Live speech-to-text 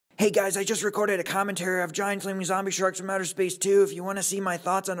Hey guys, I just recorded a commentary of Giant Flaming Zombie Sharks from Outer Space 2. If you want to see my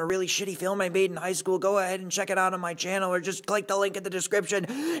thoughts on a really shitty film I made in high school, go ahead and check it out on my channel or just click the link in the description.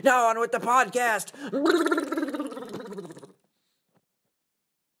 Now on with the podcast.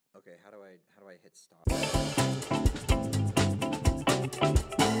 Okay, how do I hit stop?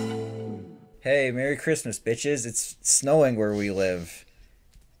 Hey, Merry Christmas, bitches. It's snowing where we live.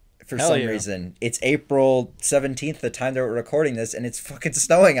 For Hell some yeah. reason. It's April 17th, the time that we're recording this, and it's fucking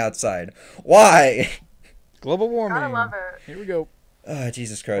snowing outside. Why? Global warming. Gotta love it. Here we go. Oh,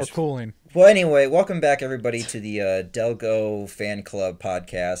 Jesus Or Christ. cooling. Well, anyway, welcome back, everybody, to the Delgo Fan Club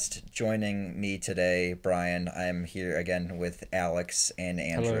podcast. Joining me today, Brian, I'm here again with Alex and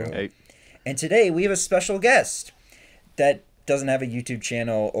Andrew. Hello. Hey. And today we have a special guest that doesn't have a YouTube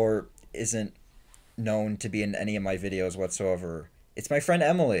channel or isn't known to be in any of my videos whatsoever. It's my friend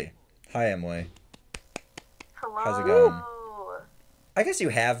Emily. Hi, Emily. Hello. How's it going? I guess you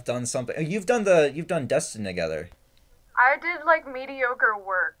have done something. You've done Destin together. I did like mediocre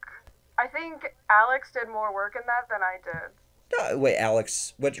work. I think Alex did more work in that than I did. Wait,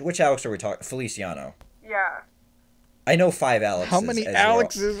 Alex. Which Alex are we talking? Feliciano. Yeah. I know 5 Alexes. How many as well.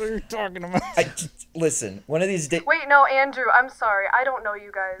 Alexes are you talking about? Listen, one of these days. Wait, no, Andrew, I'm sorry. I don't know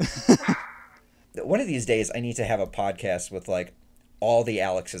you guys. One of these days, I need to have a podcast with like all the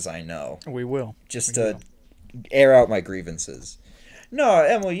Alexes I know, We will. just We to will. air out my grievances. No,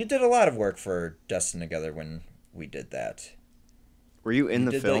 Emily, you did a lot of work for Destin together when we did that. Were you in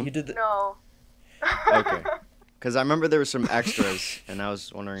the film? You did the. No. Okay. Because I remember there were some extras, and I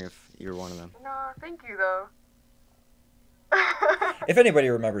was wondering if you were one of them. No, thank you though. If anybody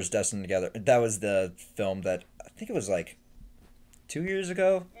remembers Destin together, that was the film that I think it was like 2 years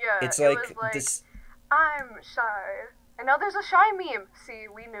ago. Yeah, It's it like, was like this. I'm shy. And now there's a shy meme. See,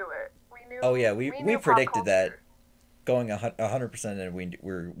 we knew it. We knew. Oh yeah, we knew pop predicted that. culture. Going 100%, and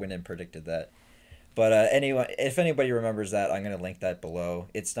we went and predicted that. But anyway, if anybody remembers that, I'm gonna link that below.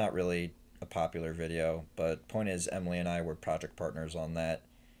 It's not really a popular video, but point is, Emily and I were project partners on that,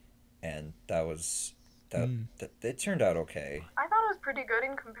 and that was that. It turned out okay. I thought it was pretty good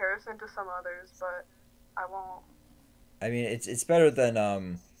in comparison to some others, but I won't. I mean, it's better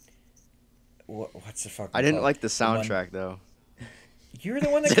than what's the fuck? I didn't called? like the The one- soundtrack, though. You're the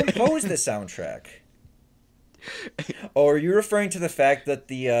one that composed the soundtrack. Oh, are you referring to the fact that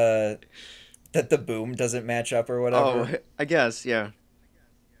the boom doesn't match up or whatever? Oh, I guess, yeah.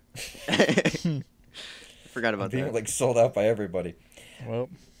 Forgot about Being that. like sold out by everybody.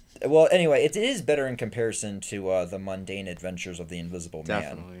 Well, Anyway, it is better in comparison to the mundane adventures of the Invisible Man,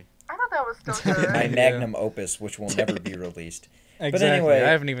 Definitely. I thought that was still good. my Yeah. magnum opus, which will never be released. exactly. anyway- I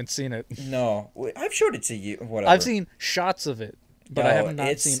haven't even seen it. No, I've showed it to you. Whatever. I've seen shots of it, but I No, haven't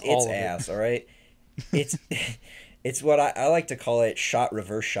not seen all it's of ass. it. All right, it's it's what I like to call it.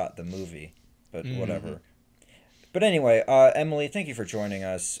 Reverse shot the movie, but whatever. But anyway, Emily, thank you for joining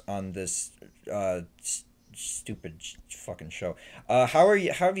us on this stupid fucking show. How are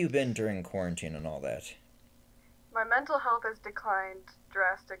you? How have you been during quarantine and all that? My mental health has declined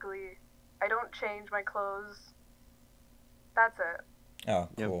drastically. I don't change my clothes. That's it. Oh,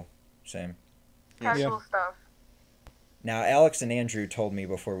 Yep. cool. Same. Casual stuff. Now, Alex and Andrew told me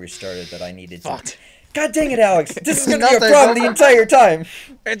before we started that I needed Fuck. to. God dang it, Alex! This is gonna be a Nothing. problem the entire time.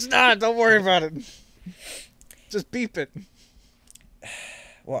 It's not. Don't worry about it. Just beep it.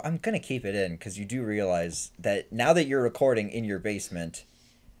 Well, I'm gonna keep it in because you do realize that now that you're recording in your basement,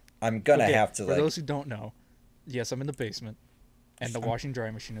 I'm gonna Okay, have to For like. those who don't know, yes, I'm in the basement, and the washing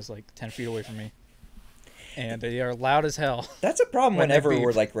dry machine is like 10 feet away from me, and they are loud as hell. That's a problem when they whenever beep.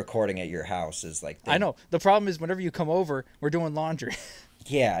 we're like recording at your house. Is like. I know. The problem is whenever you come over, we're doing laundry.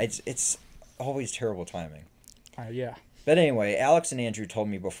 Yeah, it's always terrible timing. Yeah. But anyway, Alex and Andrew told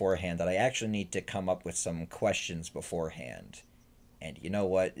me beforehand that I actually need to come up with some questions beforehand. And you know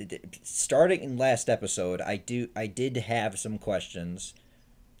what? Starting in last episode, I did have some questions.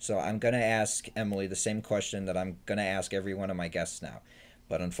 So I'm going to ask Emily the same question that I'm going to ask every one of my guests now.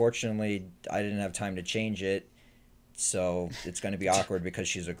 But unfortunately, I didn't have time to change it. So it's going to be awkward because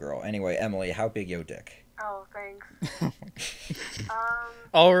she's a girl. Anyway, Emily, how big your dick? Oh, thanks.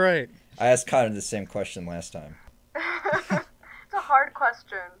 All right. I asked Connor the same question last time. It's a hard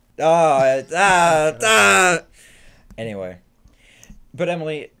question. Anyway. But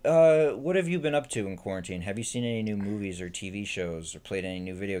Emily, what have you been up to in quarantine? Have you seen any new movies or TV shows or played any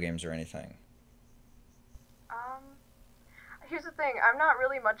new video games or anything? Here's the thing. I'm not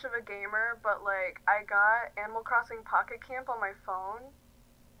really much of a gamer, but like I got Animal Crossing Pocket Camp on my phone,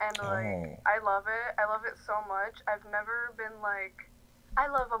 and like Oh. I love it. I love it so much. I've never been like, I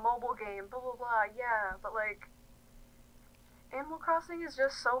love a mobile game, blah blah blah. Yeah, but like Animal Crossing is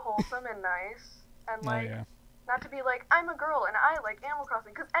just so wholesome and nice, and Oh like, yeah. not to be like, I'm a girl and I like Animal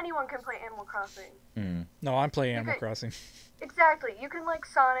Crossing, because anyone can play Animal Crossing. Mm. No, I'm playing You Animal could- Crossing. Exactly. You can like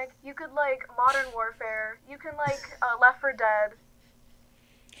Sonic. You could like Modern Warfare. You can like Left 4 Dead.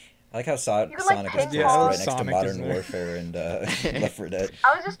 I like how You can, like, Sonic is ping placed pong. right next to Sonic is Modern there. Warfare and Left 4 Dead.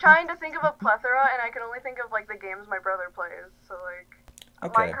 I was just trying to think of a plethora, and I could only think of like the games my brother plays. So like,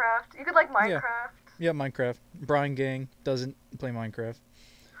 Okay. Minecraft. You could like Yeah. Minecraft. Yeah, Minecraft. Brian Gang doesn't play Minecraft.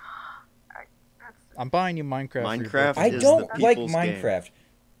 That's I'm buying you Minecraft. for your Minecraft birthday. I is don't the like people's game. Minecraft.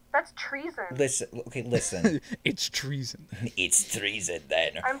 that's treason. Listen, okay, listen. It's treason. It's treason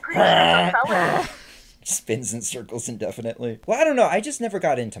then. I'm pretty sure it's a felony. Spins in circles indefinitely. Well, I don't know. I just never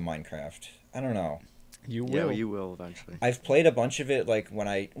got into Minecraft. I don't know. You Yeah, will. you will eventually. I've played a bunch of it like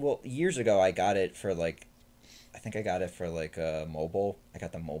when years ago I got it for like I think I got it for like mobile. I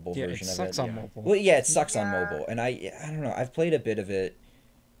got the mobile Yeah, it version of sucks it. on Yeah. mobile. Well, yeah, it sucks on Yeah. mobile. And I don't know. I've played a bit of it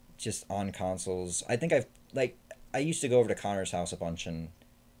just on consoles. I think I used to go over to Connor's house a bunch and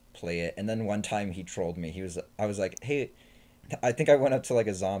play it. And then one time he trolled me. I was like, "Hey, I think I went up to like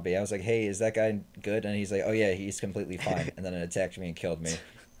a zombie. I was like, "Hey, is that guy good?" And he's like, "Oh yeah, he's completely fine." And then it attacked me and killed me.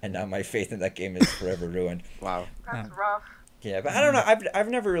 And now my faith in that game is forever ruined. Wow. That's rough. Yeah, but I don't know. I've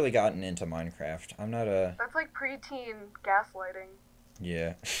never really gotten into Minecraft. I'm not a That's like preteen gaslighting.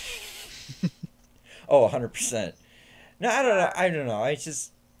 yeah. Oh, 100%. No, I don't know. I don't know.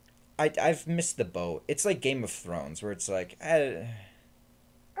 I've missed the boat. It's like Game of Thrones where it's like That's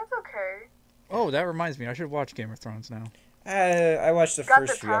okay. Oh, that reminds me. I should watch Game of Thrones now. I watched the Got the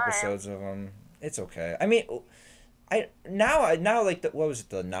first few time. episodes of them. It's okay. I mean, now like what was it?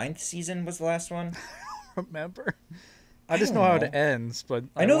 The 9th season was the last one. Remember? I I just don't know how know. it ends, but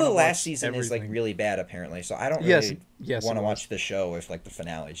I know wanna the last watch season is like everything. really bad apparently, so I don't Yes, really yes, want it to was. watch the show if like the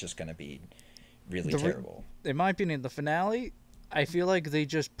finale is just gonna be really The re- terrible. In my opinion, the finale, I feel like they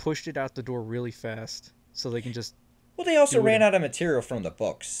just pushed it out the door really fast, so they can just. Well, they also do ran it. out of material from the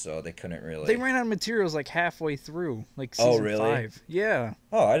books, so they couldn't really. They ran out of materials like halfway through, like Oh, season really? 5. Yeah,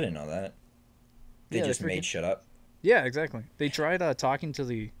 Oh, I didn't know that. They Yeah, they just made freaking- shit up. yeah, exactly. They tried talking to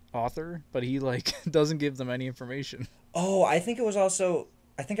the author, but he like doesn't give them any information. Oh, I think it was also.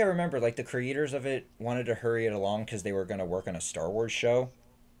 I think I remember like the creators of it wanted to hurry it along because they were gonna work on a Star Wars show,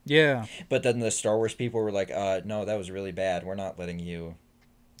 Yeah, but then the Star Wars people were like, no, that was really bad. We're not letting you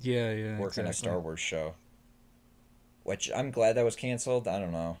yeah. work on a exactly. Star Wars show." Which I'm glad that was canceled. I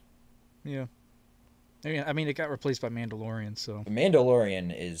don't know. Yeah. I mean, it got replaced by Mandalorian, so. The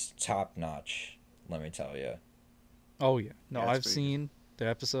Mandalorian is top notch. Let me tell you. Oh yeah. No, Yeah, it's I've pretty seen the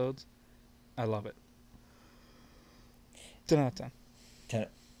episodes. I love it. 10 out of 10.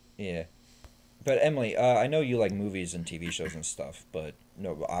 Yeah. But Emily, I know you like movies and TV shows and stuff, but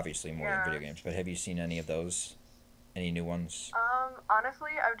no, obviously more Yeah. than video games. But have you seen any of those? Any new ones?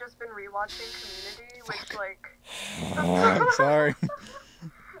 Honestly, I've just been rewatching Community, which like. I'm sorry.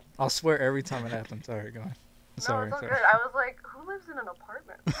 I'll swear every time it happens. Sorry, go on. No, Sorry. it's all sorry. good. I was like, who lives in an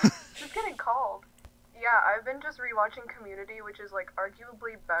apartment? Just getting called. Yeah, I've been just rewatching Community, which is like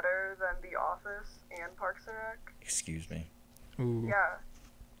arguably better than The Office and Parks and Rec. Excuse me. Ooh. Yeah.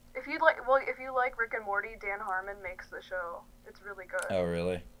 If you like Rick and Morty, Dan Harmon makes the show. It's really good. Oh,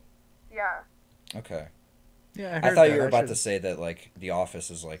 really? Yeah. Okay. Yeah, I heard thought that. you were I about should- to say that like The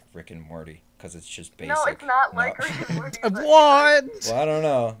Office is like Rick and Morty because it's just basic. No, it's not like No. Rick and Morty. but- What? Well, I don't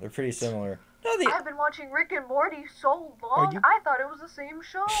know. They're pretty similar. No, the I've been watching Rick and Morty so long, you- I thought it was the same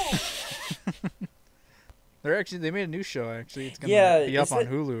show. They made a new show actually. It's gonna Yeah, be up is on it-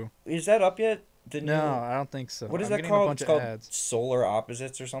 Hulu. is that up yet? The No, new- I don't think so. What is I'm that getting called? A bunch It's of called ads. Solar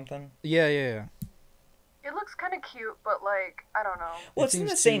Opposites or something. Yeah. It looks kind of cute, but like, I don't know. Well, It it's in the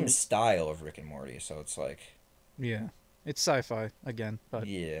seems same to- style of Rick and Morty, so it's like Yeah. It's sci-fi again, but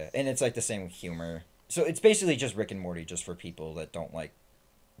yeah, and it's like the same humor. So it's basically just Rick and Morty, just for people that don't like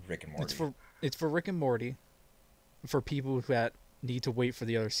Rick and Morty. it's for Rick and Morty, for people who need to wait for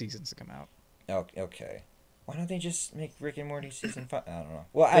the other seasons to come out. Okay. Why don't they just make Rick and Morty season 5? I don't know.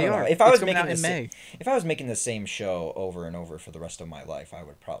 Well, I They don't are. know. If I It's was coming making out in the May. if I was making the same show over and over for the rest of my life,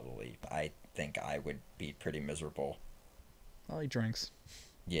 I think I would be pretty miserable. Oh, he drinks.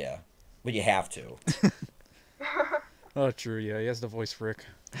 Yeah. But you have to. Oh, true. Yeah, he has the voice for Rick.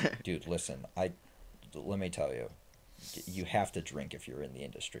 Dude, listen. Let me tell you. You have to drink if you're in the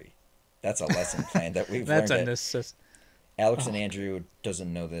industry. That's a lesson plan that we've That's a learned. necessity. Alex Oh. and Andrew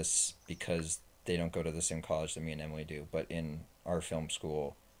doesn't know this because they don't go to the same college that me and Emily do, but in our film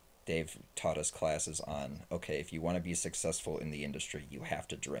school, they've taught us classes on, okay, if you want to be successful in the industry, you have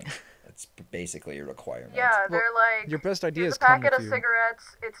to drink. That's basically a requirement. Yeah, they're like, Your best idea here's is a come packet with of you.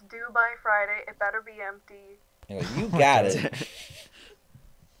 cigarettes. It's due by Friday. It better be empty. You're like, you got it.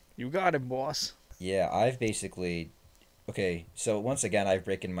 You got it, boss. Yeah, I've basically. Okay, so once again, I've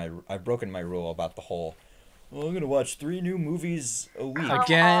broken my rule about the whole. Well, I'm gonna watch 3 new movies a week. Come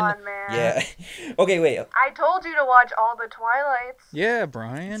Again? on, man. Yeah. Okay, wait. I told you to watch all the Twilights. Yeah,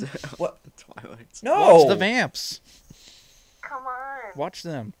 Brian. What? Twilight. No. Watch the Vamps. Come on. Watch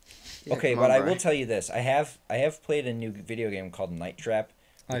them. Yeah, Okay, come but on, I will Brian. tell you this: I have played a new video game called Night Trap,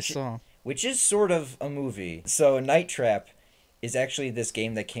 I saw. which is sort of a movie. So Night Trap is actually this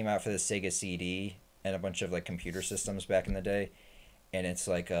game that came out for the Sega CD and a bunch of like computer systems back in the day, and it's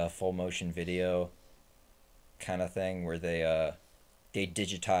like a full motion video kind of thing where they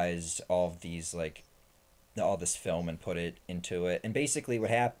digitized all of these like all this film and put it into it. And basically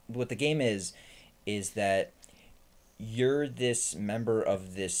what the game is that you're this member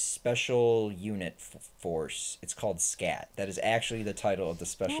of this special unit force. It's called SCAT. That is actually the title of the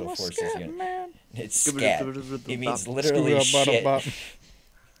special I'm a forces scat unit. man. It's SCAT. It means literally shit.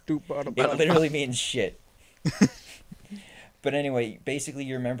 It literally means shit. But anyway, basically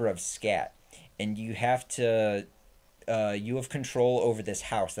you're a member of SCAT, and you have to you have control over this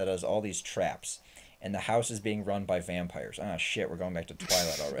house that has all these traps, and the house is being run by vampires. Ah, shit, we're going back to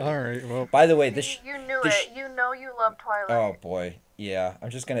Twilight already. All right, well. By the way, You knew this it. You know you love Twilight. oh boy, yeah, I'm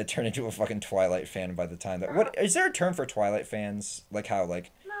just gonna turn into a fucking Twilight fan by the time that. What is there a term for Twilight fans? Like how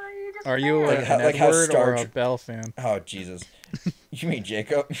like? No, you just Are you fan. Like how- an like how Edward Star or a Trek- Bell fan? Oh Jesus, you mean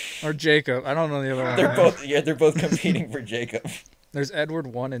Jacob? Or Jacob? I don't know the other one. They're both they're both competing for Jacob. There's Edward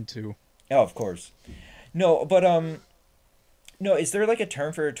 1 and 2. Oh, of course. No, but no, is there like a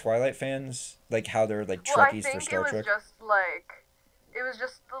term for Twilight fans? Like how they're like Well, I Trekkies think for Star it was Trek? just like, it was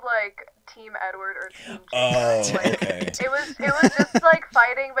just the like Team Edward or Team Jacob. Oh, Like, okay. It was just like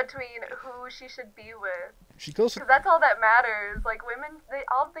fighting between who she should be with, She goes. because that's all that matters. Like women,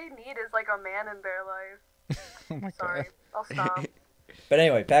 all they need is like a man in their life. Oh my Sorry, god. I'll stop. But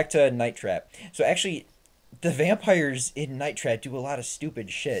anyway, back to Night Trap. So actually, the vampires in Night Trap do a lot of stupid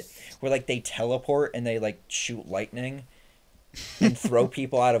shit. Where like they teleport and they like shoot lightning and throw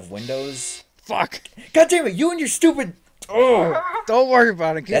people out of windows. Fuck. God damn it! You and your stupid. Oh, Don't worry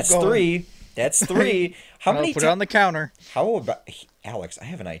about it. Keep that's going. 3. That's 3. How I'll many? put it on the counter. How about Alex? I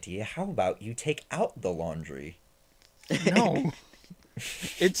have an idea. How about you take out the laundry? No.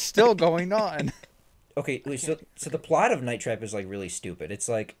 It's still going on. Okay, so the plot of Night Trap is like really stupid. It's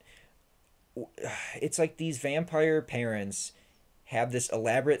like these vampire parents have this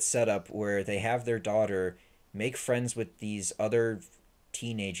elaborate setup where they have their daughter make friends with these other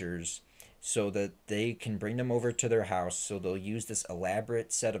teenagers so that they can bring them over to their house. So they'll use this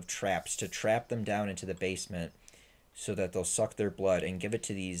elaborate set of traps to trap them down into the basement so that they'll suck their blood and give it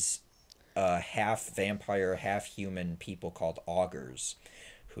to these half vampire, half human people called augurs,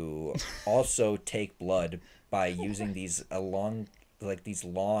 who also take blood by using these long,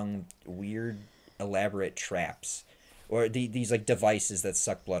 weird, elaborate traps, or these like devices that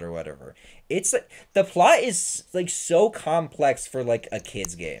suck blood or whatever. It's like the plot is like so complex for like a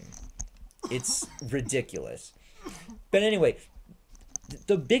kid's game. It's ridiculous. But anyway,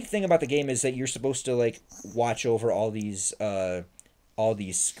 the big thing about the game is that you're supposed to like watch over all these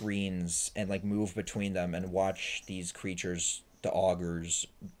screens and like move between them and watch these creatures, the augurs,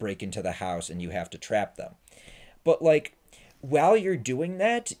 break into the house, and you have to trap them. But like while you're doing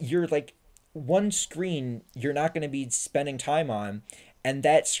that, you're like one screen you're not going to be spending time on, and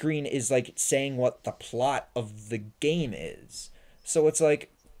that screen is like saying what the plot of the game is. So it's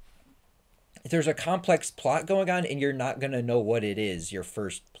like there's a complex plot going on and you're not going to know what it is your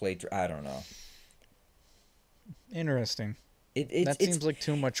first playthrough. I don't know. Interesting. It's Seems like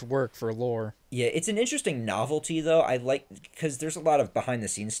too much work for lore. Yeah, it's an interesting novelty though. I like because there's a lot of behind the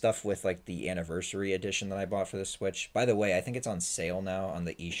scenes stuff with like the anniversary edition that I bought for the Switch. By the way, I think it's on sale now on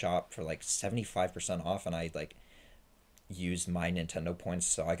the eShop for like 75% off, and I like used my Nintendo points,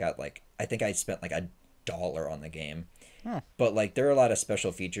 so I got like I think I spent like $1 on the game. Huh. But like there are a lot of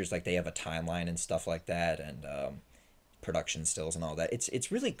special features, like they have a timeline and stuff like that, and production stills and all that.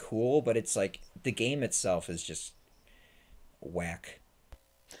 It's really cool, but it's like the game itself is just whack.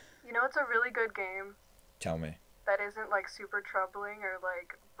 You know, it's a really good game Tell me. that isn't like super troubling or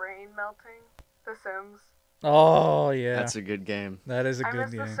like brain melting. The Sims. Oh yeah. That's a good game. That is a I good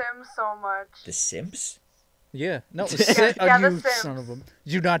miss The game. Sims so much. The Sims? Yeah. No. Yeah, The You Sims. son of a.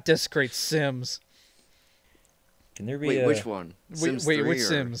 Do not desecrate Sims. Can there be Wait, a... which one? Sims Wait, 3 which or-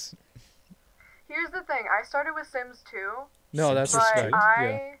 Sims? Here's the thing. I started with Sims 2. No, that's But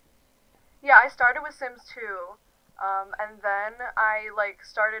respect. yeah, I started with Sims 2, and then I like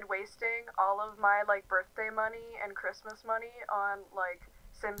started wasting all of my like birthday money and Christmas money on like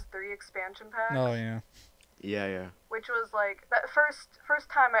Sims 3 expansion packs. Oh yeah. Yeah, yeah. which was like that first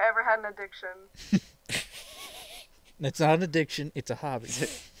time I ever had an addiction. It's not an addiction. It's a hobby.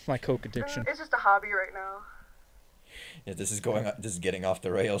 My Coke addiction. It's just a hobby right now. Yeah, this is getting off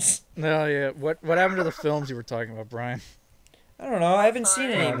the rails. No, yeah. What happened to the films you were talking about, Brian? I don't know. I haven't seen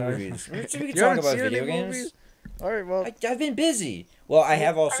any Oh, no. movies. We can You talk haven't about seen any video games. movies? All right, well, I've been busy. Well, I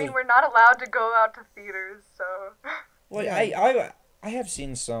have also. I mean, we're not allowed to go out to theaters, so. Well, Yeah. I have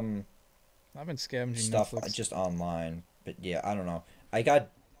seen some I've been scavenging stuff Netflix. just online, but yeah, I don't know. I got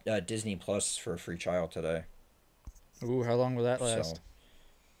Disney Plus for a free trial today. Ooh, how long will that last? So,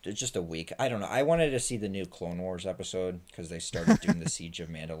 it's just a week. I don't know. I wanted to see the new Clone Wars episode because they started doing the Siege of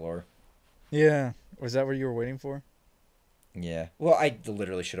Mandalore. Yeah. Was that what you were waiting for? Yeah. Well, I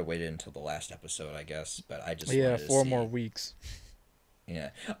literally should have waited until the last episode, I guess, but I just Yeah, wanted to 4 see. more weeks.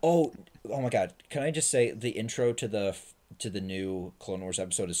 Yeah. Oh my God! Can I just say the intro to the new Clone Wars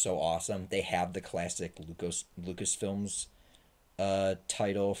episode is so awesome. They have the classic Lucasfilms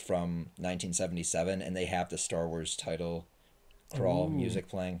title from 1977, and they have the Star Wars title crawl Ooh. music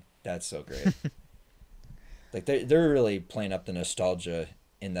playing. That's so great. Like they're really playing up the nostalgia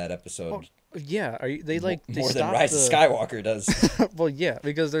in that episode. Yeah, they like they more than stopped Rise of Skywalker does. Well, yeah,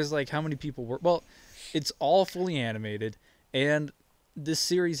 because there's like how many people were. Well, it's all fully animated, and this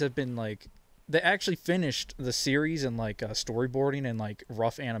series have been like they actually finished the series in like storyboarding and like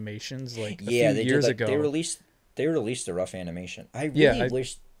rough animations like a few they years did, ago. They released the rough animation. I really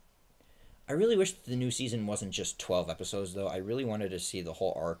wish the new season wasn't just 12 episodes though. I really wanted to see the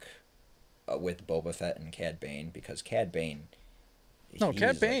whole arc with Boba Fett and Cad Bane because Cad Bane. No,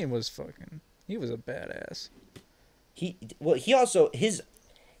 Cad Bane was fucking. He was a badass. He also his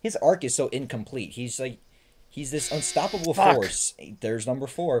arc is so incomplete. He's this unstoppable force. There's number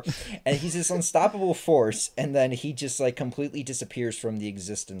 4, and he's this unstoppable force, and then he just like completely disappears from the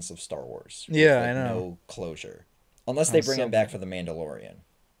existence of Star Wars. Yeah, with, I know. No closure, unless they bring him back for the Mandalorian,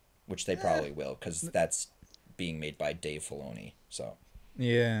 which they probably will, because that's being made by Dave Filoni. So.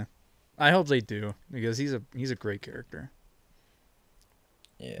 Yeah, I hope they do because he's a great character.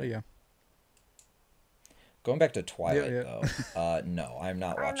 Yeah. But yeah. Going back to Twilight, Yeah. though, no, I'm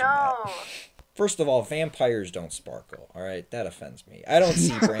not I watching know. that. First of all, vampires don't sparkle, all right? That offends me. I don't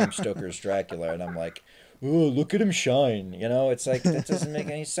see Bram Stoker's Dracula, and I'm like, oh, look at him shine. You know, it's like, that doesn't make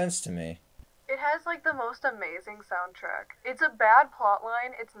any sense to me. It has like the most amazing soundtrack. It's a bad plot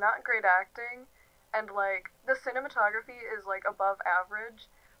line, it's not great acting, and like the cinematography is like above average,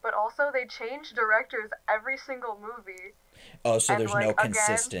 but also they change directors every single movie. Oh, so And, there's like, no again,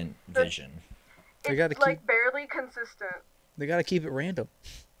 consistent vision. They It's gotta like keep- barely consistent. They gotta keep it random,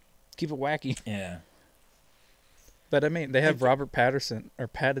 keep it wacky. Yeah. But I mean, they have Robert Pattinson.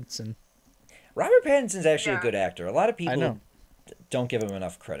 Robert Pattinson's actually a Yeah. good actor. A lot of I people know. don't give him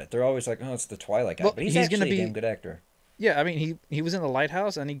enough credit. They're always like, oh, it's the Twilight guy. Well, But he's he's actually gonna a be- damn good actor. Yeah, I mean, he was in the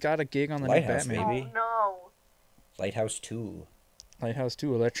Lighthouse and he got a gig on the Lighthouse, new Batman. maybe. Oh no. Lighthouse 2. Lighthouse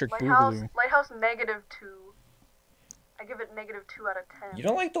 2, Electric Lighthouse Boogaloo. -2. I give it -2 out of 10. You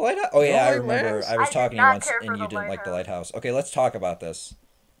don't like the Lighthouse? Oh, yeah, I like remember. Lighthouse? I was I did talking to you not once, care and for you the didn't like the Lighthouse. Lighthouse. Okay, let's talk about this.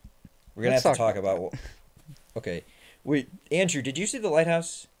 We're going to Let's have to talk talk about... Okay. Wait, Andrew, did you see the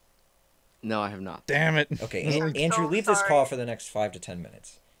Lighthouse? No, I have not. Damn it. Okay, There's I'm only- Andrew, so leave this sorry. call for the next 5 to 10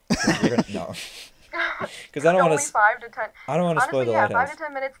 minutes. No. Because I don't want Only to... 5 to 10. I don't want to spoil Honestly, the yeah, Lighthouse. 5 to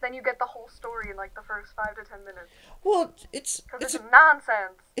 10 minutes, then you get the whole story in like the first 5 to 10 minutes. Well, it's Because a it's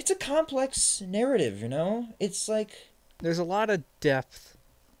nonsense. it's a complex narrative, you know? It's like... There's a lot of depth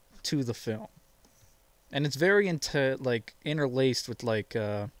to the film. And it's very interlaced with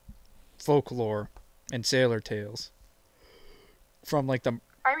folklore and sailor tales. From like the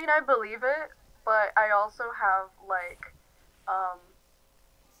I mean, I believe it, but I also have like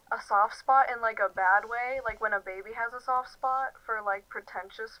a soft spot in like a bad way, like when a baby has a soft spot for like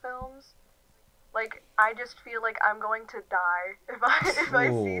pretentious films. Like I just feel like I'm going to die if I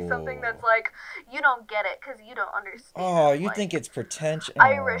see something that's like, you don't get it because you don't understand. Oh, you like, think it's pretentious?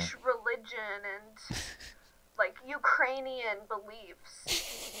 Irish religion and like Ukrainian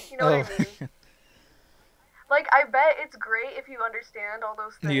beliefs. You know what I mean? Like I bet it's great if you understand all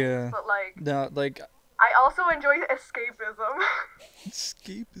those things, Yeah. but like no I also enjoy escapism.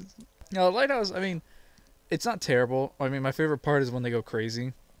 escapism. No, Lighthouse, I mean, it's not terrible. I mean, my favorite part is when they go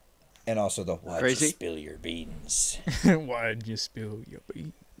crazy. And also the why'd Crazy? you spill your beans? Why'd you spill your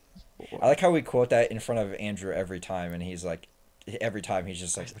beans? I like how we quote that in front of Andrew every time, and he's like, every time he's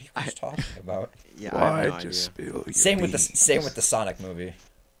just like, what are you guys talking about? Yeah, I have no idea. spill your Same with the Sonic movie.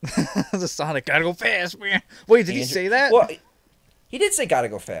 the Sonic gotta go fast, man. Wait, did he Andrew- say that? Well, He did say gotta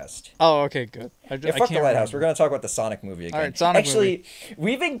go fast. Oh, okay, good. Yeah, I fuck the can't Lighthouse. remember. We're gonna talk about the Sonic movie again. Alright, Sonic Actually,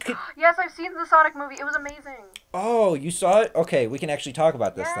 we've been. Yes, I've seen the Sonic movie. It was amazing. Oh, you saw it? Okay, we can actually talk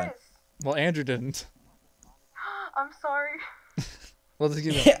about this then. Yes. Well, Andrew didn't. I'm sorry. Well, let's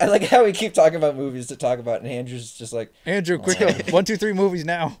keep going. I like how we keep talking about movies to talk about, and Andrew's just like, Andrew, quick up. 1, 2, 3 movies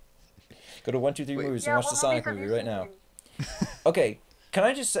now. go to 1, 2, 3 Wait. movies Yeah, and watch what the Sonic movies have movie you right now. seen? Okay, can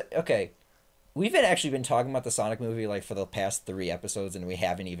I just say, okay, we've actually been talking about the Sonic movie like for the past 3 episodes, and we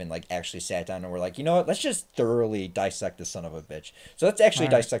haven't even like actually sat down and we're like, you know what, let's just thoroughly dissect this son of a bitch. So let's actually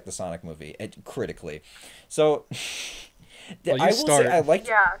All right. dissect the Sonic movie critically. So Well, you I will start. say I liked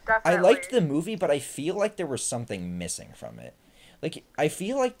Yeah, definitely. I liked the movie, but I feel like there was something missing from it. Like, I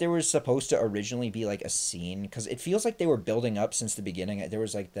feel like there was supposed to originally be, like, a scene, because it feels like they were building up since the beginning. There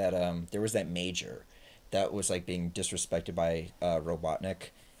was, like, there was that major that was, like, being disrespected by,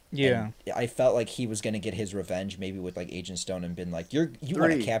 Robotnik. Yeah. And I felt like he was going to get his revenge, maybe with, like, Agent Stone, and been like, you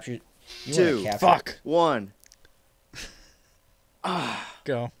want to 3, capture... You 2, wanna capture, Fuck. 1.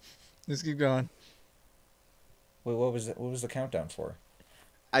 Go. Let's keep going. Wait, what was the countdown for?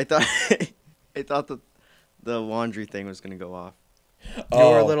 I thought the laundry thing was gonna go off. You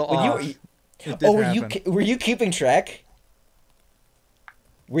were a little well, off. You, It did oh, happen. were you keeping track?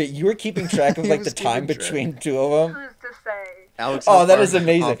 Wait, you were keeping track of He like the was time keeping track. between 2 of them? Who's to say? Alex, Oh, how that far is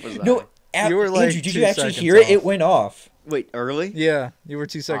amazing. off was No, I? You were, like, Andrew, did 2 you actually seconds hear it? off. It went off. Wait, early? Yeah, you were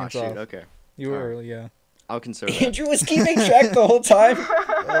 2 Oh, seconds shoot, off. okay. You were Alright. early, yeah. I'll consider that. Andrew was keeping track the whole time.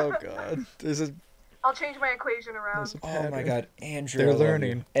 Oh god. There's a I'll change my equation there's around. a Oh pattern. my god, Andrew. They're I love you.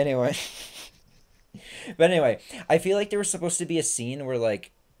 learning. Anyway. But anyway, I feel like there was supposed to be a scene where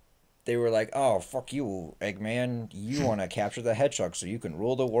like they were like, "Oh, fuck you, Eggman. You want to capture the hedgehog so you can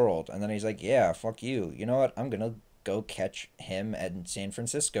rule the world." And then he's like, "Yeah, fuck you. You know what? I'm going to go catch him at San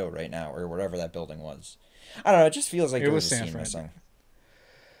Francisco right now or wherever that building was." I don't know, it just feels like It there was was a San scene Fran. missing.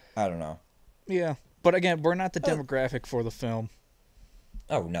 I don't know. Yeah. But again, we're not the Oh. demographic for the film.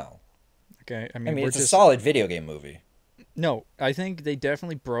 Oh, no. Okay? I I mean, mean, we're it's a just solid video game movie. No, I think they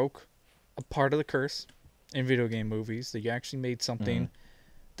definitely broke a part of the curse in video game movies. They actually made something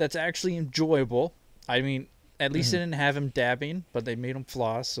that's actually enjoyable. I mean, at least they didn't have him dabbing, but they made him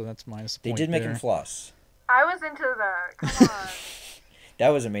floss, so that's minus a They point did make there. him floss. I was into that. Come on. That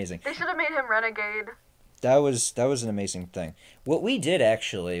was amazing. They should have made him renegade. That was an amazing thing. What we did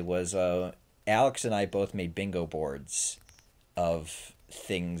actually was Alex and I both made bingo boards of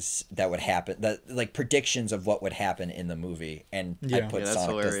things that would happen, that like predictions of what would happen in the movie, and I Yeah. put Yeah, that's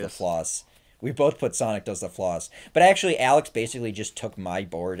Sonic does the hilarious. floss. We both put Sonic does the floss, but actually Alex basically just took my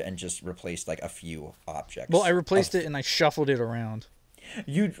board and just replaced like a few objects. Well, I replaced it and I shuffled it around.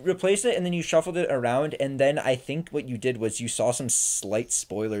 You replaced it and then you shuffled it around, and then I think what you did was you saw some slight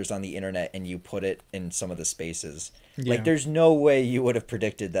spoilers on the internet and you put it in some of the spaces. Yeah. Like, there's no way you would have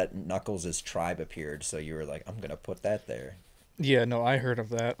predicted that Knuckles' tribe appeared, so you were like, I'm gonna put that there. Yeah, no, I heard of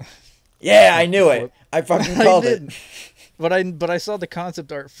that. Yeah, I knew it. I fucking I called didn't. it. But I saw the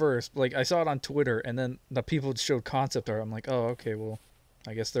concept art first. Like I saw it on Twitter, and then the people showed concept art. I'm like, oh, okay, well,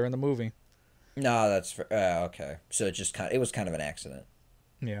 I guess they're in the movie. No, that's okay. So it was kind of an accident.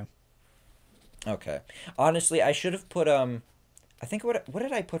 Yeah. Okay. Honestly, I should have put I think what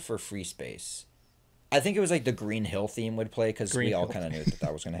did I put for free space? I think it was like the Green Hill theme would play because we Green all Hill kind of knew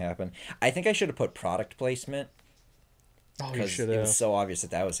that was going to happen. I think I should have put product placement Oh, you because should it have. was so obvious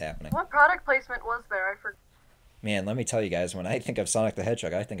that was happening. What product placement was there? I forgot. Man, let me tell you guys, when I think of Sonic the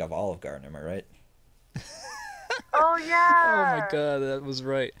Hedgehog, I think of Olive Garden. Am I right? Oh Oh yeah. my god, that was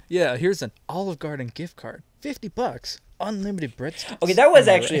right. Yeah, here's an Olive Garden gift card. $50. Unlimited breadsticks. Okay, that was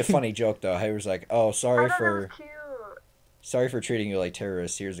Am I actually a right? funny joke though. I was like, "Oh, I thought that was cute. sorry for treating you like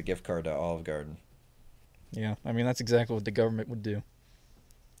terrorists. Here's a gift card to Olive Garden." Yeah, I mean, that's exactly what the government would do.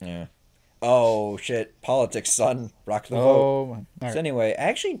 Yeah. Oh shit! Politics, son. Rock the vote. Oh, my. So Alright. anyway, I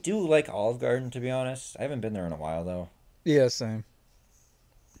actually do like Olive Garden, to be honest. I haven't been there in a while though. Yeah, same.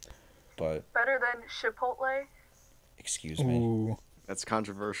 But Better than Chipotle. excuse me. Ooh. That's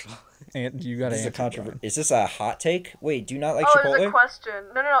controversial. And you got to This is a answer. controversy. Is this a hot take? Wait, do you not like Oh, it was a Chipotle? question.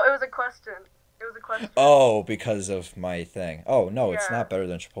 No, it was a question. It was a question. Oh, because of my thing. Oh no, it's Yeah. not better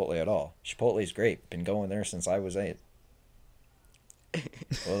than Chipotle at all. Chipotle's great. Been going there since I was 8.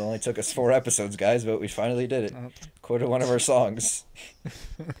 Well, it only took us 4 episodes, guys, but we finally did it. Oh. Quoted one of our songs.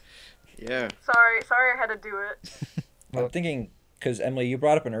 Yeah. Sorry, I had to do it. I'm thinking, because Emily, you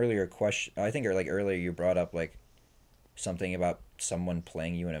brought up an earlier question. I think earlier you brought up like something about someone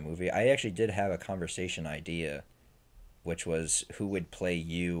playing you in a movie. I actually did have a conversation idea, which was who would play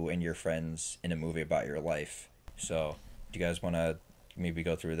you and your friends in a movie about your life. So, do you guys want to maybe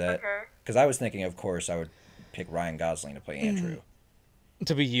go through that? Okay. Because I was thinking, of course, I would pick Ryan Gosling to play Andrew.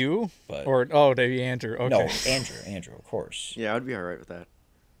 To be you? But Or, to be Andrew. Okay. no, Andrew, of course. Yeah, I'd be alright with that.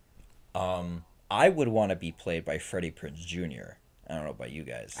 I would want to be played by Freddie Prinze Jr. I don't know about you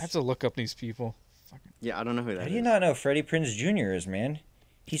guys. I have to look up these people. Fucking Yeah, I don't know who that How is. do you not know Freddie Prinze Jr. is, man?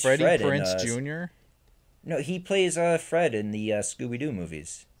 He's Freddie Fred Prinze in, Jr.? No, he plays Fred in the Scooby-Doo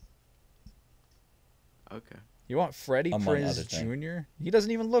movies. Okay. You want Freddie Among Prinze other things. Jr.? He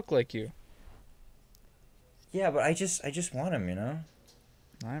doesn't even look like you. Yeah, but I just want him, you know?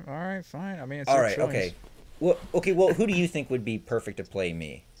 All right, fine. I mean, it's All your right, choice. okay. Well, who do you think would be perfect to play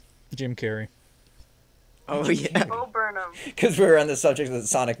me? Jim Carrey. Oh yeah. Bo Burnham. Because we were on the subject of the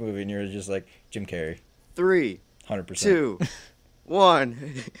Sonic movie, and you were just like, Jim Carrey. 3, 100%. 2,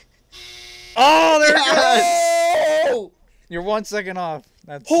 1. Oh, there Yes! you go! You're 1 second off.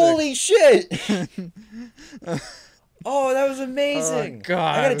 That's Holy shit! Oh, that was amazing. Oh,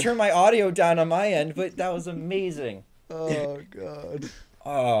 God. I gotta turn my audio down on my end, but that was amazing. Oh, God.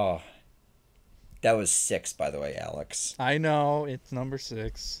 Oh. That was 6, by the way, Alex. I know. It's number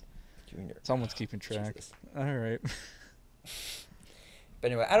 6. Junior. Someone's keeping track. Jesus. All right.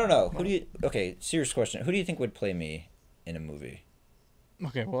 But anyway, I don't know. Okay, serious question. Who do you think would play me in a movie?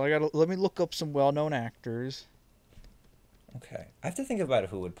 Okay, well, let me look up some well-known actors. Okay. I have to think about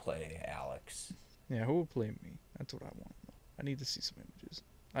who would play Alex. Yeah, who would play me? That's what I want. I need to see some images.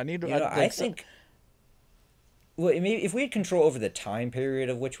 I need to. You know, I think. Well, maybe if we had control over the time period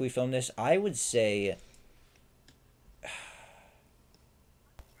of which we filmed this, I would say.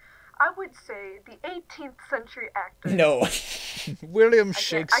 I would say the 18th century actor. No. William I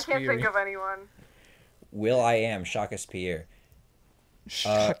Shakespeare. can't think of anyone. Will I am Shakespeare.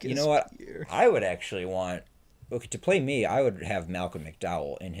 You know what? Shakespeare. I would actually want. Okay, to play me, I would have Malcolm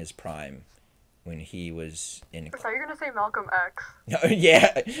McDowell in his prime, when he was in. I thought you were gonna say Malcolm X.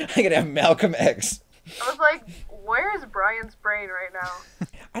 Yeah, I could have Malcolm X. I was like, where is Brian's brain right now?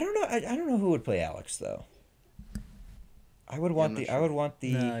 I don't know. I don't know who would play Alex though. I would want I'm the. not sure. I would want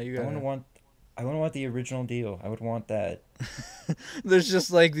the. Nah, you I would gotta- want. I would want the original deal. I would want that. There's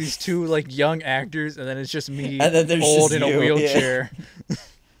just like these two like young actors, and then it's just me, And then there's old just in a you, yeah. wheelchair.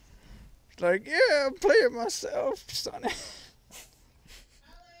 Like, yeah, I'm playing myself, sonny.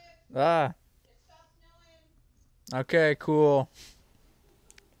 Ah. Okay, cool.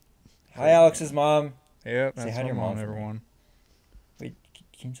 Hi, Alex's mom. Yep, Say that's hi to my your mom, mom for me. everyone. Wait,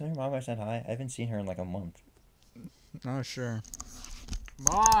 can you tell your mom I said hi? I haven't seen her in like a month. Oh, sure.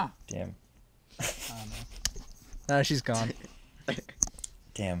 Ma! Damn. Nah, she's gone.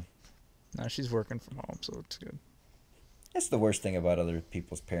 Damn. Nah, she's working from home, so it's good. That's the worst thing about other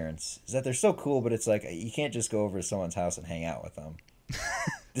people's parents is that they're so cool, but it's like you can't just go over to someone's house and hang out with them.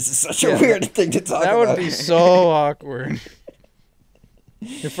 This is such a Yeah, weird thing to talk That about. would be so awkward.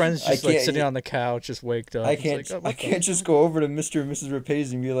 Your friend's I just like can't- sitting on the couch, just waked up. I It's can't. like, oh, I what the- can't just go over to Mr. and Mrs.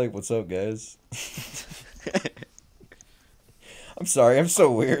 Rapace and be like, "What's up, guys?" I'm sorry. I'm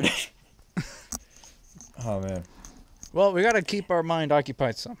so weird. Oh man. Well, we gotta keep our mind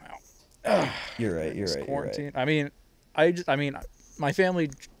occupied somehow. You're right. You're This right. You're right. quarantine. I mean, my family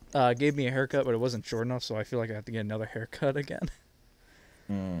gave me a haircut, but it wasn't short enough, so I feel like I have to get another haircut again.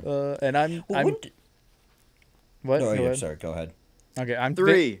 Mm. And I'm. Well, I'm what? no, Go yeah, ahead. sorry. Go ahead. Okay, I'm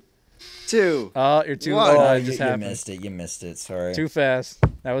 3, 2. You're too. One. Oh, It just you happened. missed it. You missed it. Sorry. Too fast.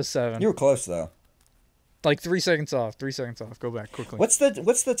 That was 7. You were close though. Like 3 seconds off. 3 seconds off. Go back quickly. What's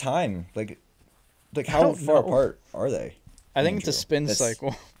the time? Like I how don't far know. apart are they? I think it's a Andrew? spin That's-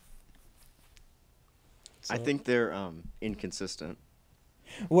 cycle. I So- think they're inconsistent.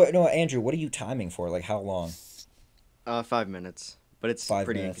 What? No, Andrew. What are you timing for? Like how long? 5 minutes, but it's 5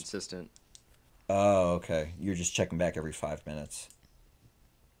 pretty minutes. inconsistent. Oh, okay. You're just checking back every 5 minutes.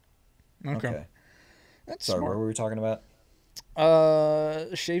 Okay. That's Sorry, what smart. were we talking about?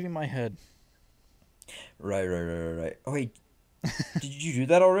 Shaving my head. Right. Oh wait, did you do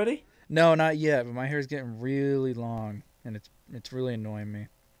that already? No, not yet. But my hair's getting really long, and it's really annoying me.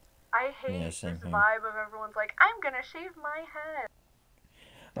 I hate Yeah, this same here. vibe of everyone's like, I'm gonna shave my head.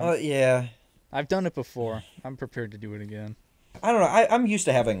 Oh yeah. I've done it before. I'm prepared to do it again. I don't know. I'm used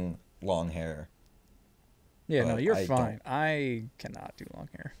to having long hair. Yeah, no, But you're I fine. I cannot do long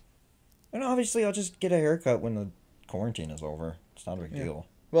hair. And obviously, I'll just get a haircut when the quarantine is over. It's not a big Yeah. deal.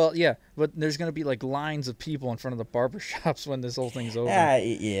 Well, yeah, but there's gonna be like lines of people in front of the barber shops when this whole thing's over. Yeah,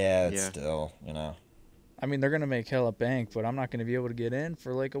 it's Yeah. still, you know. I mean, they're gonna make hella bank, but I'm not gonna be able to get in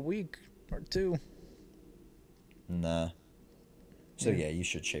for like a week or 2. Nah. So yeah, you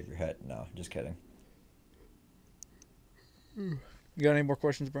should shave your head. No, just kidding. You got any more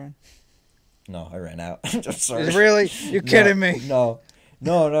questions, Brian? No, I ran out. I'm sorry. Really? You're kidding me? No.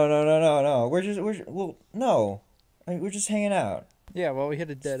 We're just no. We're just hanging out. Yeah, well, we hit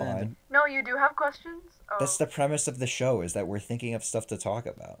a It's dead fine. end. No, you do have questions? Oh. That's the premise of the show, is that we're thinking of stuff to talk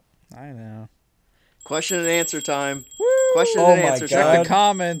about. I know. Question and answer time. Woo! Question Oh and my answer Check God. the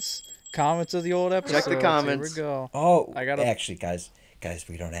comments. Comments of the old episodes. the comments. Here we go. Oh, I gotta- actually, guys,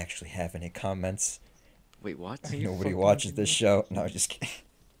 we don't actually have any comments. Wait, what? Are you Nobody fucking watches kidding this me? show. No, just kidding.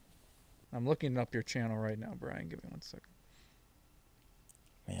 I'm looking up your channel right now, Brian. Give me 1 second.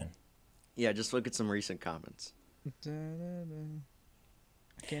 Man, Yeah, just look at some recent comments. I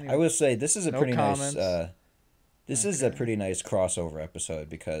can't I will say this is a No pretty comments. nice. This is a Okay. pretty nice crossover episode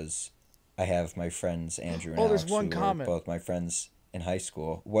because I have my friends Andrew and Oh, there's Alex, one who comment. were both my friends in high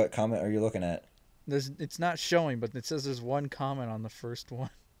school. What comment are you looking at? It's not showing, but it says there's one comment on the first one.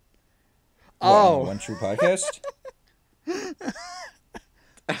 What, on the Oh, One True Podcast.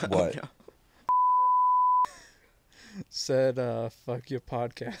 What? No. said fuck your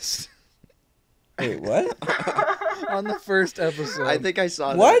podcast Wait, what? on the first episode. I think I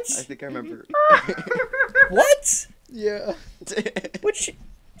saw What? that. I think I remember. What? Yeah. What?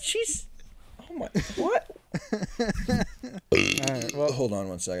 She's. Oh my. What? Alright, well, Hold on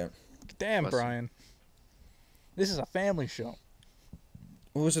 1 second. damn, Bless you. Brian. This is a family show.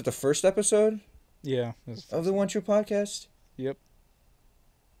 What was it? The first episode Yeah. of the One True Podcast? Yep.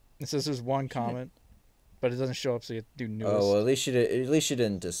 It says there's one comment, but it doesn't show up, so you have to do newest. Oh, well, at least you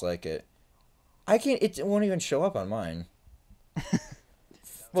didn't dislike it. I can't. It won't even show up on mine.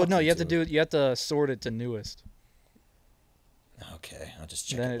 well, no, fuck you have to you. do. You have to sort it to newest. Okay, I'll just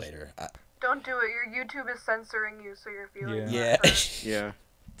check Then it it- later. Don't do it. Your YouTube is censoring you, so you're feeling Yeah, hurt. Yeah.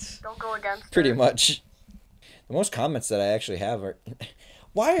 Don't go against pretty it. much. The most comments that I actually have are,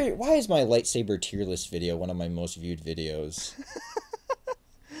 why is my lightsaber tier list video one of my most viewed videos?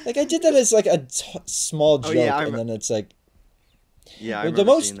 Like I did that as like a small joke, Oh, yeah, and then it's like Yeah, I well,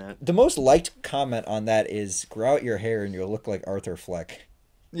 remember seeing that. the most liked comment on that is grow out your hair and you'll look like Arthur Fleck.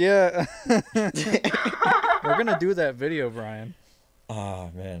 Yeah. We're gonna do that video, Brian.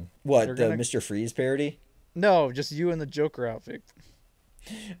 Oh man, what They're the gonna- Mr. Freeze parody? No, just you in the Joker outfit.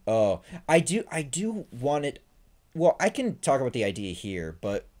 Oh, I do want it. Well, I can talk about the idea here,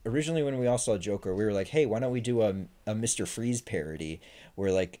 but originally when we all saw Joker, we were like, hey, why don't we do a Mr. Freeze parody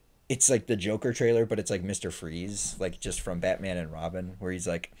where like it's like the Joker trailer, but it's like Mr. Freeze, like just from Batman and Robin, where he's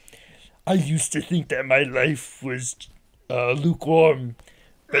like, I used to think that my life was lukewarm,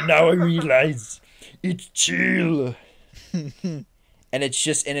 but now I realize it's chill. and it's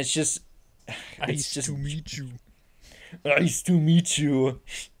just Nice to meet you. nice to meet you.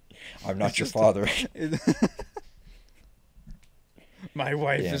 I'm not your father. My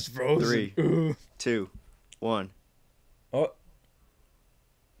wife Yeah. is frozen. 3, Ooh. 2, 1. Oh,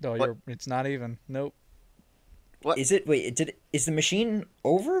 No, What? it's not even. Nope. What? is it? Wait, is the machine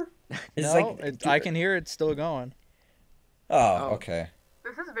over? Is No, I can hear it still going. Oh, Oh. okay.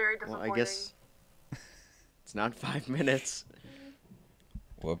 This is very Well, disappointing. I guess it's not 5 minutes.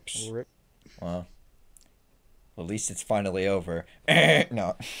 Whoops. Rip. Well, at least it's finally over.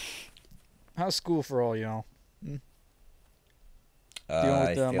 No. How's school for all y'all? I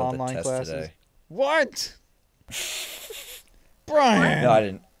with them failed online the test classes? today. What?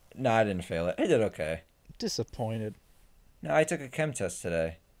 Brian. No, I didn't fail it. I did okay. Disappointed. No, I took a chem test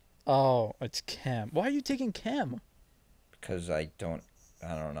today Oh, it's chem. Why are you taking chem? because I don't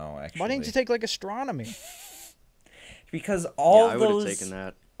know actually. Why didn't you take like astronomy? Because Yeah, all I would have those taken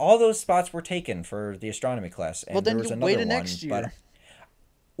that. all those spots were taken for the astronomy class, and Well, then there was you another waited one. next But year.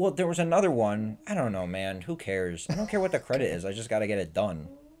 well, there was another one. I don't know, man. Who cares? I don't care what the credit is. I just got to get it done.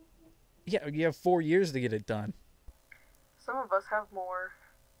 Yeah, you have 4 years to get it done. Some of us have more.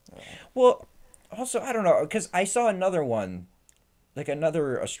 Well, also I don't know because I saw another one, like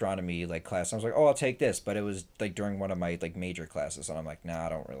another astronomy like class. I was like, oh, I'll take this, but it was like during one of my like major classes, and I'm like, nah, I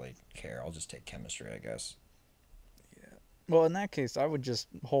don't really care. I'll just take chemistry, I guess. Well, in that case, I would just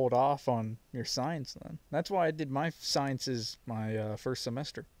hold off on your science then. That's why I did my sciences my first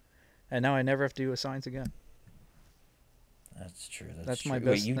semester. And now I never have to do a science again. That's true. That's true. my Wait,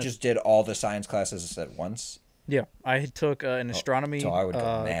 best- you that's- just did all the science classes at once? Yeah, I took an astronomy. So I would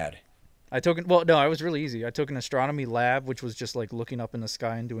go mad. I took it. Well, no, it was really easy. I took an astronomy lab, which was just like looking up in the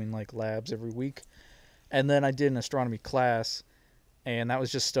sky and doing like labs every week, and then I did an astronomy class, and that was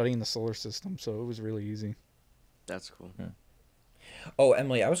just studying the solar system. So it was really easy. That's cool. Oh,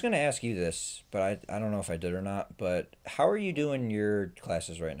 Emily, I was going to ask you this, but I don't know if I did or not. But how are you doing your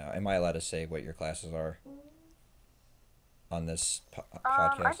classes right now? Am I allowed to say what your classes are on this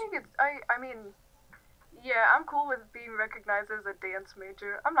podcast? I think it's. I mean, yeah, I'm cool with being recognized as a dance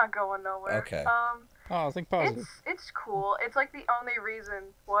major. I'm not going nowhere. Okay. Oh, think positive. It's cool. It's like the only reason.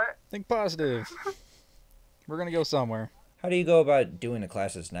 What? Think positive. We're gonna go somewhere. How do you go about doing the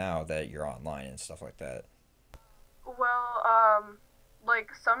classes now that you're online and stuff like that? Well, like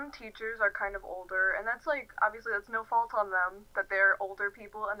some teachers are kind of older, and that's like obviously that's no fault on them that they're older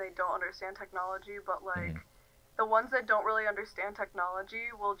people and they don't understand technology, but like the ones that don't really understand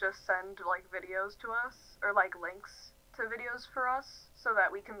technology will just send like videos to us or like links to videos for us so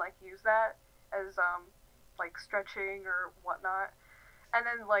that we can like use that as like stretching or whatnot. And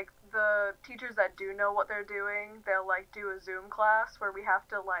then like the teachers that do know what they're doing, they'll like do a Zoom class where we have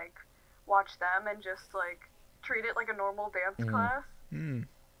to like watch them and just like treat it like a normal dance class. Mm.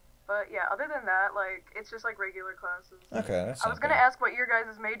 But yeah, other than that, like it's just like regular classes. Okay, that's I not was gonna bad. ask what your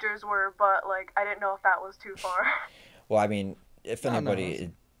guys' majors were, but like I didn't know if that was too far. Well, I mean, if No, no,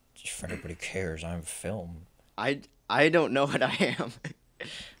 anybody, if anybody cares, I'm film. I don't know what I am.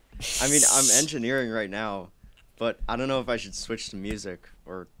 I mean, I'm engineering right now, but I don't know if I should switch to music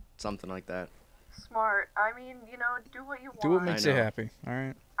or something like that. Smart. I mean, you know, do what you want. Do what makes you know. happy. All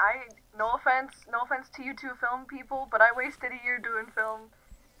right. No offense to you two film people, but I wasted a year doing film,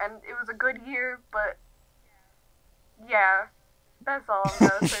 and it was a good year, but yeah, that's all I'm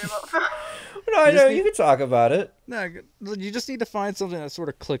gonna say about film. No, I You just know need- you can talk about it. No, you just need to find something that sort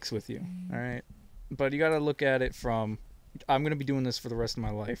of clicks with you. All right. But you got to look at it from, I'm gonna be doing this for the rest of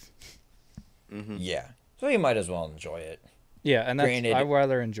my life. Yeah, so you might as well enjoy it. Yeah, and that's Granted- I'd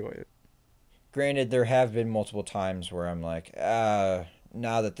rather enjoy it. Granted, there have been multiple times where I'm like,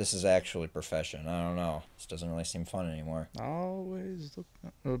 now that this is actually profession, I don't know. This doesn't really seem fun anymore. Always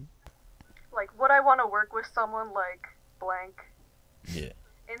look. Like, would I want to work with someone like blank? Yeah.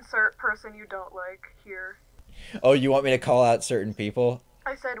 Insert person you don't like here. Oh, you want me to call out certain people?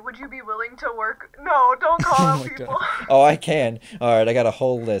 I said, would you be willing to work? No, don't call Oh out my people. Oh, I can. All right, I got a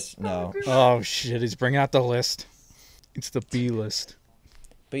whole list. No. Don't do it. Oh shit! He's bringing out the list. It's the B list.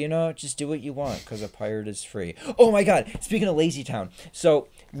 But you know, just do what you want because a pirate is free. Oh my god, speaking of Lazy Town. So,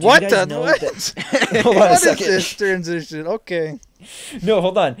 did What you guys the know what? that- Hold on a What is second. this transition? Okay. No,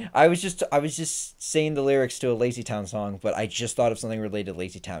 hold on. I was just saying the lyrics to a Lazy Town song, but I just thought of something related to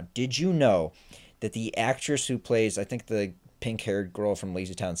Lazy Town. Did you know that the actress who plays, I think the pink-haired girl from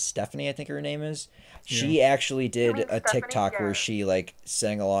Lazy Town, Stephanie, I think her name is, she actually did mean a Stephanie? TikTok Yeah. where she like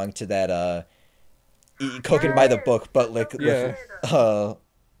sang along to that cooking by the book, but like Yeah. with Gotta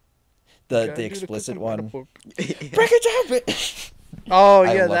the do the explicit cooking by the one. book. Break it down, bitch. Oh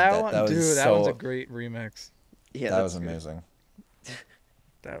I yeah, love that that. one, That was dude. That one's a so- great remix. Yeah, That that's was good. amazing.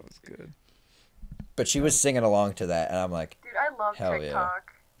 That was good. But she was singing along to that, and I'm like, Dude, I love Hell yeah.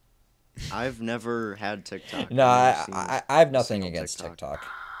 TikTok. I've never had TikTok. no, I've never seen I have nothing single against TikTok.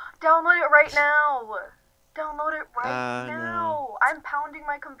 Download it right now. Download it right No. now. I'm pounding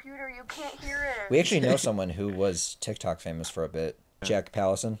my computer. You can't hear it. We actually know someone who was TikTok famous for a bit. Jack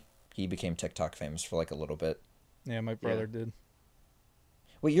Pallison. He became TikTok famous for like a little bit. Yeah, my brother did.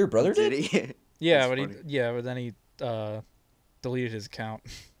 Wait, your brother did? he? Yeah, That's but funny. then he deleted his account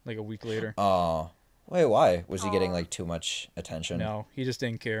like a week later. Oh. Wait, why? Was he getting like too much attention? No, he just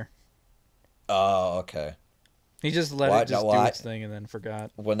didn't care. Oh, okay. He just let What? it just No, do I- its thing and then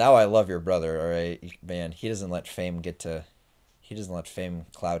forgot. Well, now I love your brother, all right? Man, he doesn't let fame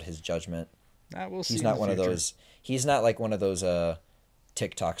cloud his judgment. We'll see He's in not the one of future. those. He's not like one of those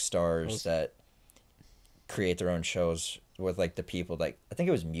TikTok stars Those- that create their own shows with like the people like I think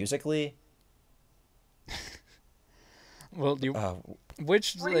it was Musically. Well, do you, Uh,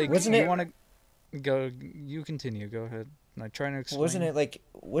 which What do you like Wasn't you it- want to go? You continue. Go ahead. I'm trying to explain.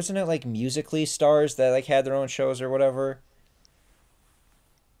 wasn't it like Musically stars that like had their own shows or whatever?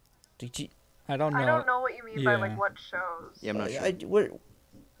 Did you? I don't know. I don't know what you mean by Yeah. like what shows. Yeah, I'm not sure.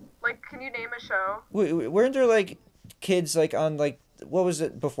 Like, can you name a show? Weren't there like kids like on like what was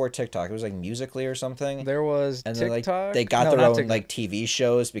it before TikTok? It was like Musically or something. There was And then like TikTok. they got No, their not own TikTok. like TV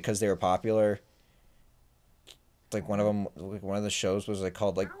shows because they were popular. Like one of them, like one of the shows was like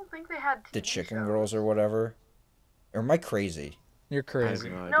called like I don't think they had TV the Chicken shows. Girls or whatever. Or am I crazy? You're I have crazy.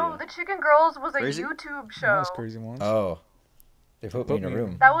 no idea. No, the Chicken Girls was a Crazy? YouTube That show. was crazy once. Oh, they put me in a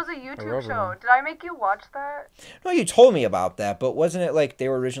room. That was a YouTube rubber show. one. Did I make you watch that? No, you told me about that, but wasn't it like they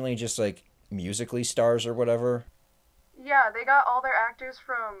were originally just like Musically stars or whatever? Yeah, they got all their actors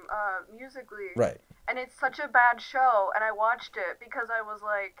from Musically. Right. And it's such a bad show, and I watched it because I was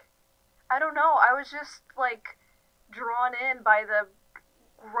like, I don't know, I was just like drawn in by the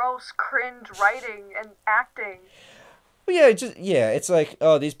gross, cringe writing and acting. Well, yeah, it's like,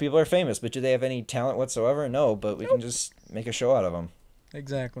 oh, these people are famous, but do they have any talent whatsoever? No, but we can just make a show out of them.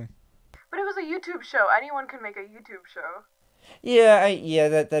 Exactly. But it was a YouTube show. Anyone can make a YouTube show. Yeah,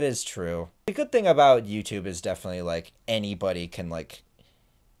 that is true. The good thing about YouTube is definitely like anybody can like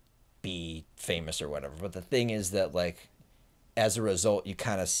be famous or whatever. But the thing is that like as a result, you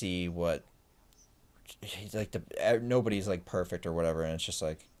kind of see what he's like. Nobody's like perfect or whatever, and it's just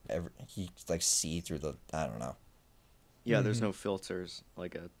like he like see through the, I don't know. Yeah, there's no filters.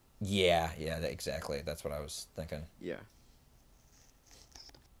 Like a. Yeah, exactly. That's what I was thinking. Yeah.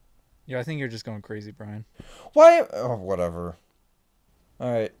 Yeah, I think you're just going crazy, Brian. Why? Oh, whatever.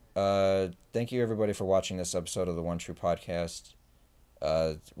 All right. Thank you everybody for watching this episode of the One True Podcast.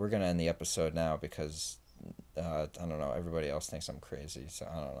 We're gonna end the episode now because I don't know. Everybody else thinks I'm crazy, so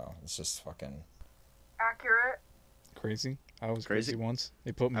I don't know. It's just fucking Accurate. Crazy? I was Crazy? crazy once.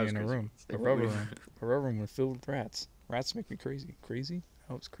 They put me in a room. A rubber room. A rubber room filled with rats. Rats make me crazy. Crazy?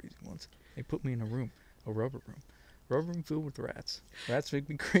 I was crazy once. They put me in a room. A rubber room. Rubber room filled with rats. Rats make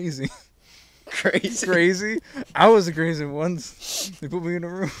me crazy. Crazy. Crazy? I was crazy once. They put me in a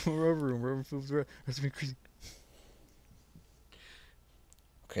room. A rubber room. Rubber filled with rats. Rats make me crazy.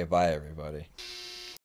 okay. Bye, everybody.